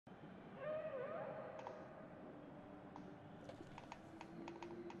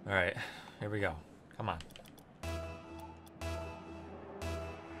Alright, here we go. Come on.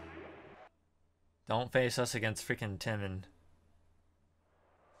 Don't face us against freaking Tim and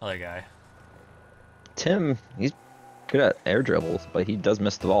other guy. Tim, he's good at air dribbles, but he does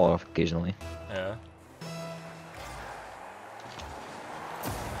miss the ball off occasionally. Yeah.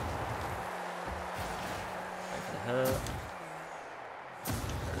 Wait for the hit.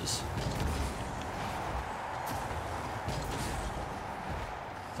 There it is.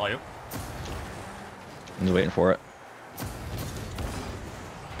 It's all you. He's waiting for it.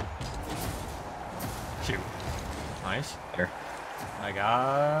 Shoot. Nice. Here. I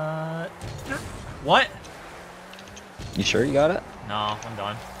got... What? You sure you got it? No, I'm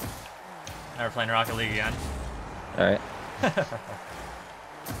done. Never playing Rocket League again. Alright.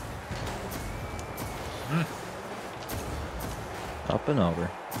 Up and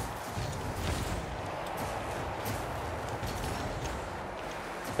over.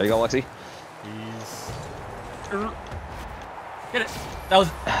 There you go, Lexi. He's... Get it! That was...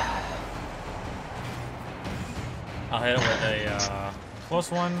 I'll hit it with a close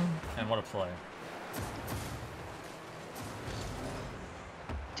one, and what a play.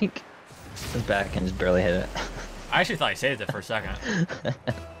 Tink. His back and just barely hit it. I actually thought he saved it for a second.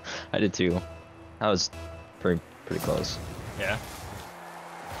 I did too. That was pretty close. Yeah.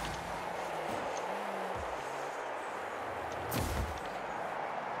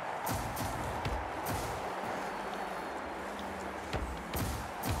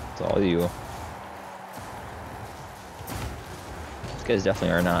 It's all you. These guys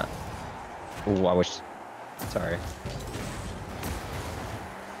definitely are not. Ooh, I wish. Sorry.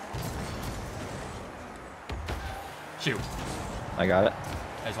 Shoot. I got it.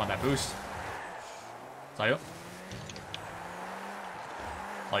 I just want that boost. Saw you.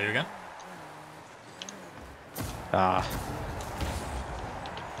 Saw you again. Ah.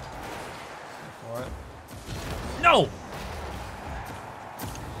 For it. No!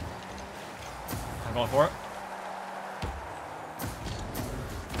 I'm going for it.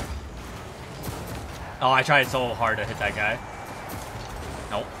 Oh, I tried so hard to hit that guy.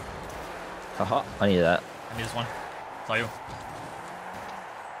 Nope. Haha. I need that. I need this one. It's all you.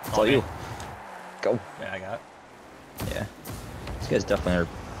 It's all you. Go. Yeah, I got it. Yeah. These guys definitely are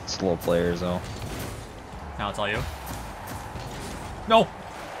slow players, though. Now it's all you. No!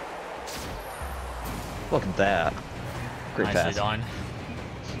 Look at that. Great Nicely pass. done.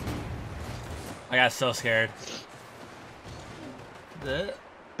 I got so scared.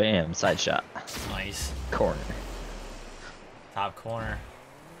 Bam. Side shot. Nice. Corner. Top corner.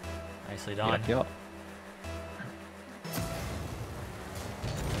 Nicely done. Yep.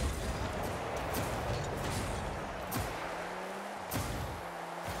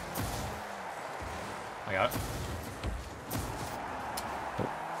 I got it.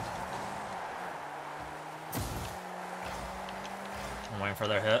 I'm waiting for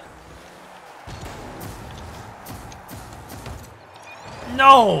their hit.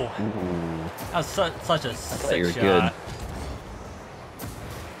 No! Ooh. That was such a sick you were shot. good.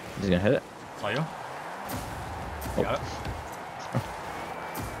 He's gonna hit it. Saw you. Oh. Got it.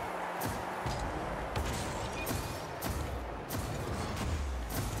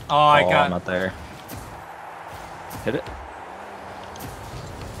 Oh, I got. I'm not there. Hit it.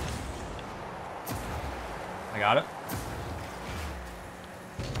 I got it.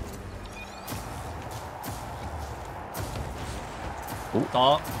 Ooh.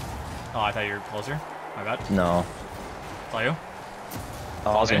 Oh, I thought you were closer. My bad. No. Saw you.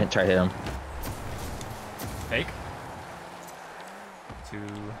 Oh, I was gonna try to hit him. Fake. Two.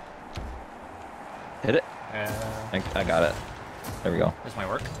 Hit it. I got it. There we go. This might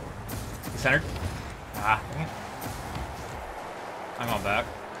work. He's centered. Ah, dang it. I'm going back.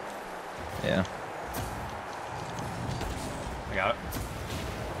 Yeah. I got it.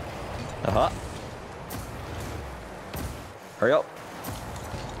 Uh-huh. Hurry up.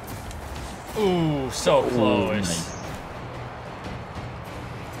 Ooh, so close. Ooh, nice.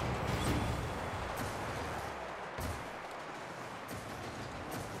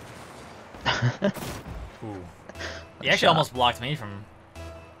 Ooh. He actually almost blocked me from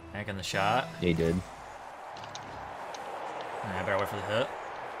making the shot. Yeah, he did. I better wait for the hit.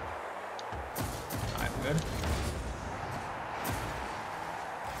 Alright, we're good.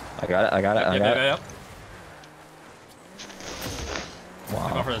 I got it. I got it. I got it. Yep. I'm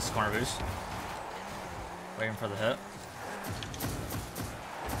going Wow. for this corner boost. Waiting for the hit.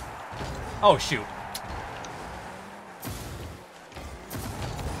 Oh, shoot.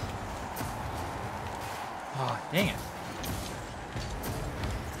 Oh, dang it.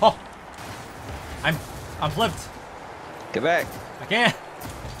 Oh! I'm flipped. Get back. I can't.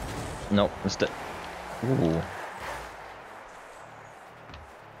 Nope, missed it. Ooh.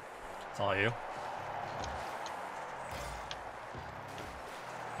 It's all you.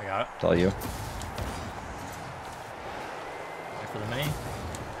 I got it. It's all you. Wait for the mini.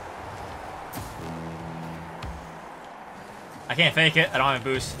 I can't fake it. I don't have a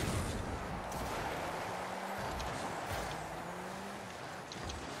boost.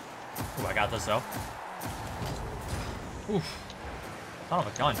 Ooh, I got this though. Oof. Son of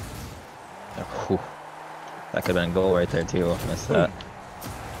a gun. Ooh. That could have been a goal right there too. Missed that.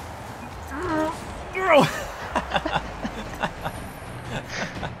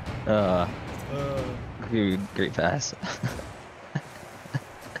 Great pass.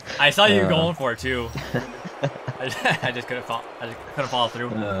 I saw you going for it too. I just couldn't fall. I just couldn't follow through.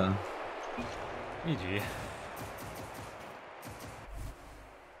 GG.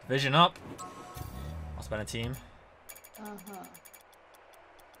 Vision up. I'll spend a team. I'm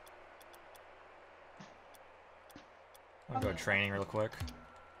gonna go training real quick.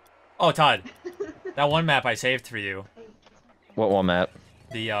 Oh, Todd, that one map I saved for you. What one map?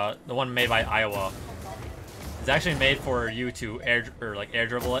 The one made by Iowa. It's actually made for you to air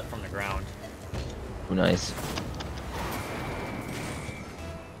dribble it from the ground. Oh, nice.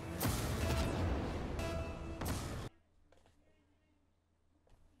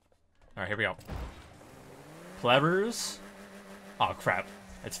 All right, here we go. Plebers. Oh crap!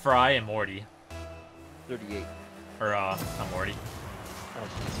 It's Fry and Morty. 38. Or not Morty. Oh,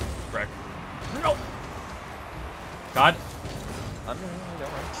 Brick. No. God. I'm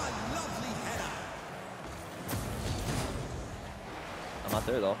don't worry. I'm not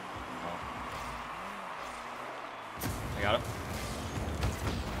there though. Oh. I got it.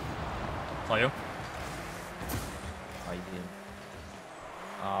 It's all you. Oh, you did.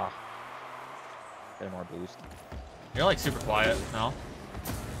 Ah. Get more boost. You're like super quiet now.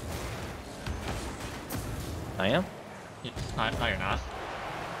 I am? No, you're not.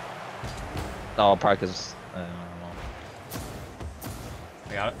 Oh, probably because I don't know.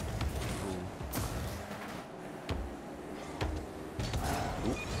 I got it.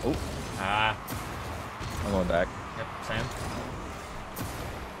 Ooh. Ooh. Ah. I'm going back. Yep. Same.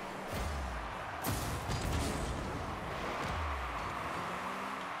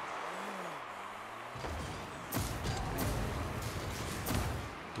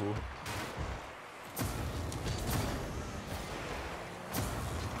 Ooh.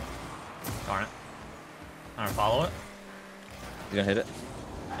 Darn it. I'm gonna follow it. You gonna hit it?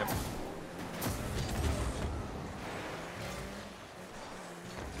 Yep.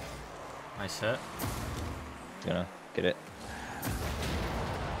 Nice hit. You gonna get it?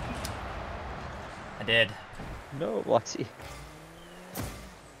 I did. No, Luxy. Ooh.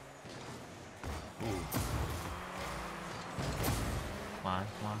 Come on,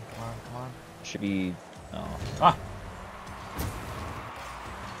 come on, come on, come on. Should be. Oh. Ah!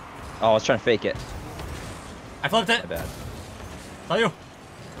 Oh, I was trying to fake it. I flipped it! My bad. Tell you.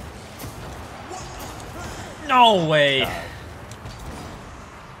 No way!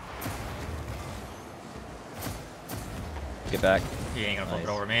 Get back. He ain't gonna flip it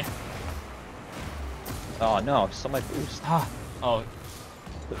over me. Oh no, just on my boost. Ah. Oh.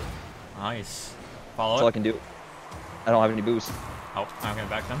 Nice. Follow That's all I it. can do. I don't have any boost. Oh, I'm gonna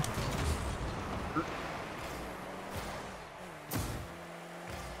back them.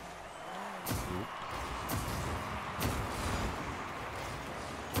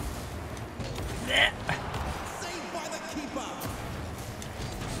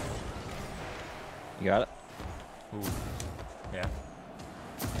 You got it? Ooh. Yeah.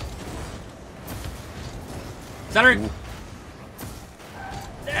 Center! Ooh.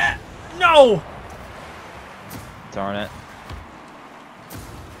 No! Darn it.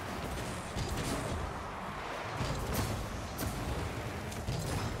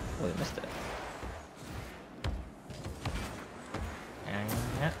 Oh, they missed it.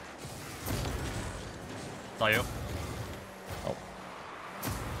 Yeah. It's all you. Oh.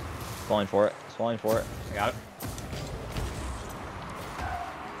 Falling for it. Falling for it. I got it.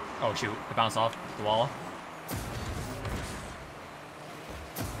 Oh shoot, it bounced off the wall.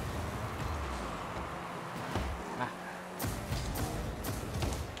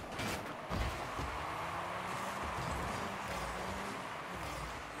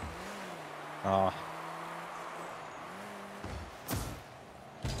 Ah.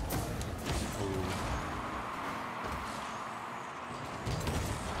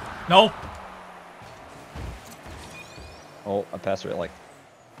 No! Oh, I passed it like.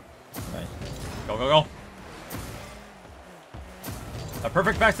 Right. Go, go, go. A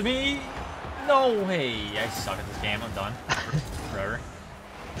perfect pass to me! No way! I suck at this game, I'm done. Forever.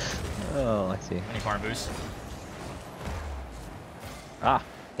 Oh, I see. Any farm boost? Ah,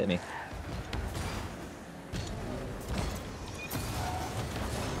 hit me.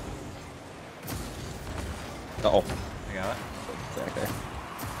 Uh-oh. I got it. Back there.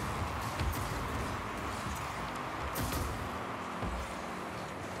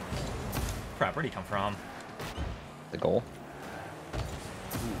 Crap, where'd he come from? The goal.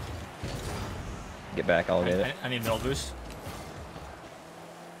 Get back, I'll get it. I need middle boost.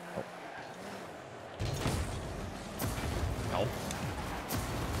 Oh. No.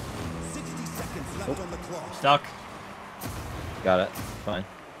 60 seconds left on the clock. Stuck. Got it. Fine.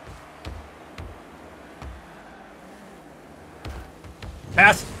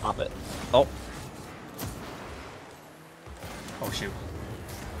 Pass! Pop it. Oh. Oh, shoot.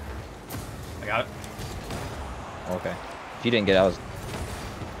 I got it. Okay. If you didn't get it, I was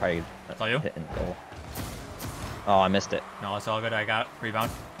probably That's all you? hitting goal. Oh, I missed it. No, it's all good. I got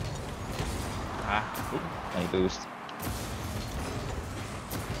rebound. Ah. Oop. Any boost.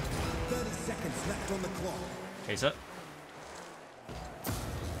 30 seconds left on the clock. Chase it.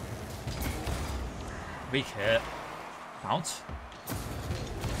 Weak hit. Bounce.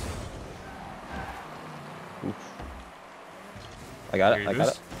 Oof. I got it. Here, I got it.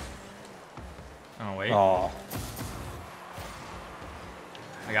 boost. Oh, wait. Oh.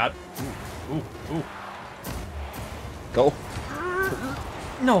 I got it. Ooh. Ooh. Ooh. Go.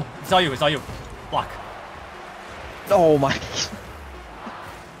 No! It's all you. It's all you. Block. Oh my.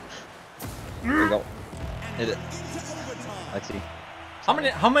 There we go. Hit it. Into overtime. Let's see.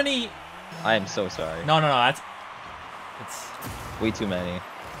 How many? I am so sorry. No, that's. It's. Way too many.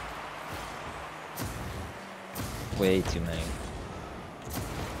 Way too many.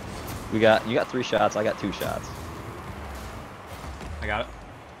 You got 3 shots, I got 2 shots. I got it.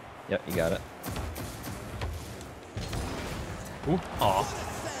 Yep, you got it. Ooh. Aw.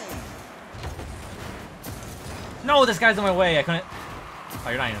 No, this guy's in my way. I couldn't. Oh,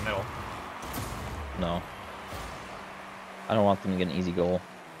 you're not in the middle. No. I don't want them to get an easy goal.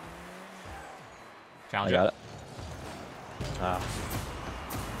 I Challenge got it. it. Ah.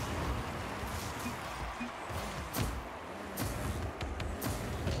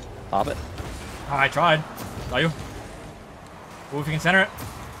 Pop it. Oh, I tried. Saw you. Ooh, if you can center it.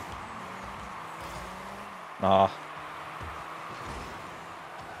 Ah.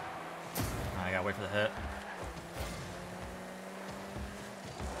 I gotta wait for the hit.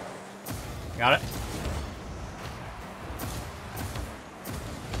 Got it.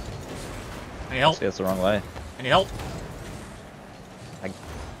 Any help? See, that's the wrong way. Any help?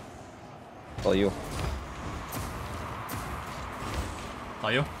 Well, you. Saw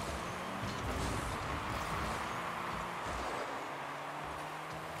you.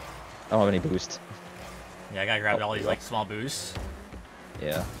 I don't have any boost. Yeah, I gotta grab Oh, all these yeah. like small boosts.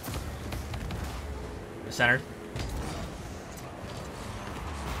 Yeah. You're centered.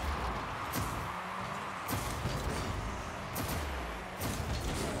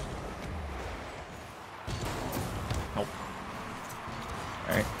 Nope.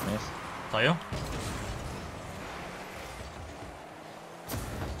 Alright, nice. Saw you.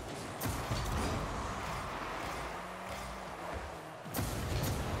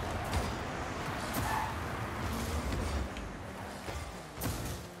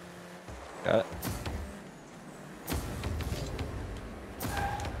 Got it.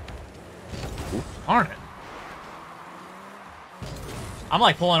 Darn it. I'm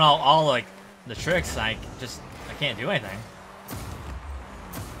like pulling all like the tricks. I can't do anything.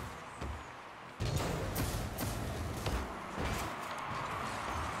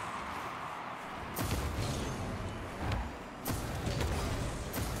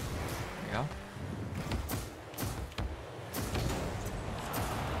 There you go.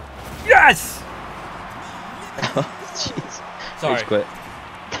 Yes! Jeez. Sorry. Rage quit.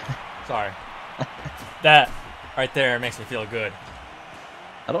 Sorry. That right there makes me feel good.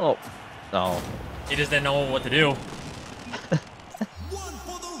 I don't know. No. He just didn't know what to do. One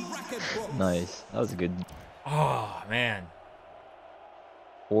for the record book. Nice. That was a good Oh, man.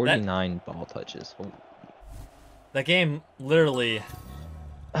 49 ball touches. Oh. That game literally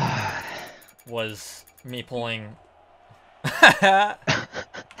was me pulling.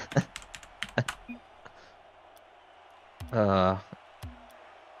 Uh,